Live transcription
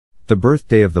The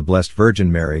birthday of the Blessed Virgin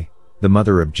Mary, the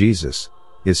Mother of Jesus,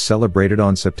 is celebrated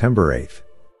on September 8th.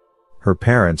 Her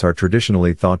parents are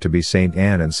traditionally thought to be Saint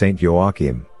Anne and Saint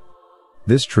Joachim.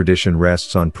 This tradition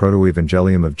rests on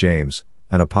Proto-Evangelium of James,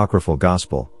 an apocryphal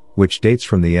gospel, which dates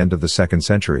from the end of the 2nd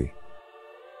century.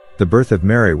 The birth of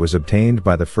Mary was obtained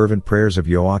by the fervent prayers of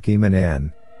Joachim and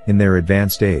Anne, in their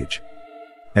advanced age.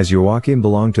 As Joachim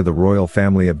belonged to the royal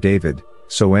family of David,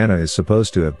 so Anna is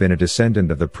supposed to have been a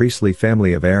descendant of the priestly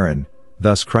family of Aaron,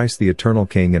 thus Christ the eternal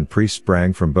King and priest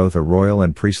sprang from both a royal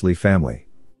and priestly family.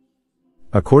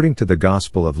 According to the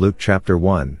Gospel of Luke chapter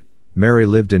 1, Mary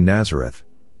lived in Nazareth,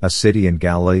 a city in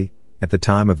Galilee, at the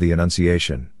time of the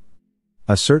Annunciation.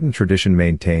 A certain tradition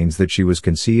maintains that she was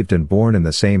conceived and born in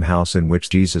the same house in which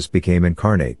Jesus became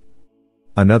incarnate.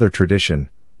 Another tradition,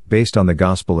 based on the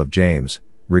Gospel of James,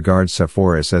 regards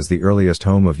Sepphoris as the earliest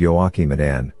home of Joachim and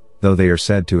Anne, though they are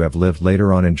said to have lived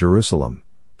later on in Jerusalem,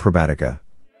 Prabatica.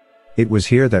 It was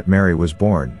here that Mary was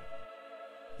born.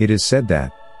 It is said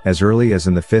that, as early as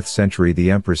in the 5th century,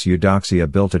 the Empress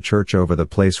Eudoxia built a church over the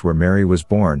place where Mary was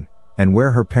born, and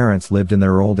where her parents lived in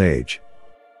their old age.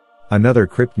 Another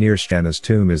crypt near Anna's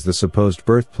tomb is the supposed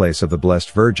birthplace of the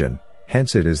Blessed Virgin,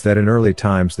 hence it is that in early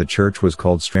times the church was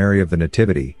called Mary of the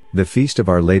Nativity. The feast of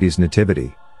Our Lady's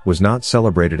Nativity was not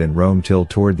celebrated in Rome till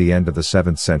toward the end of the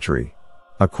 7th century.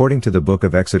 According to the book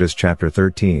of Exodus chapter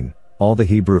 13, all the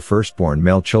Hebrew firstborn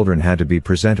male children had to be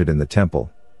presented in the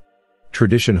temple.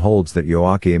 Tradition holds that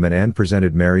Joachim and Anne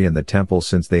presented Mary in the temple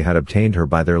since they had obtained her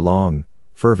by their long,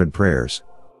 fervent prayers.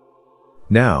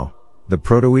 Now, the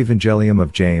Proto-Evangelium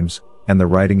of James, and the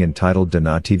writing entitled De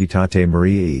Nativitate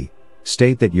Mariae,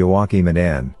 state that Joachim and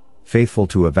Anne, faithful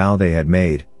to a vow they had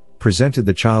made, presented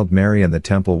the child Mary in the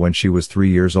temple when she was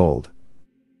 3 years old.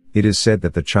 It is said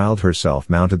that the child herself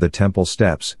mounted the temple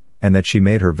steps, and that she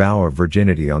made her vow of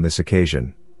virginity on this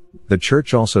occasion. The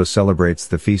Church also celebrates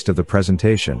the Feast of the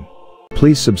Presentation.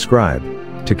 Please subscribe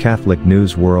to Catholic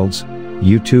News World's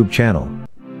YouTube channel.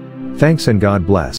 Thanks and God bless.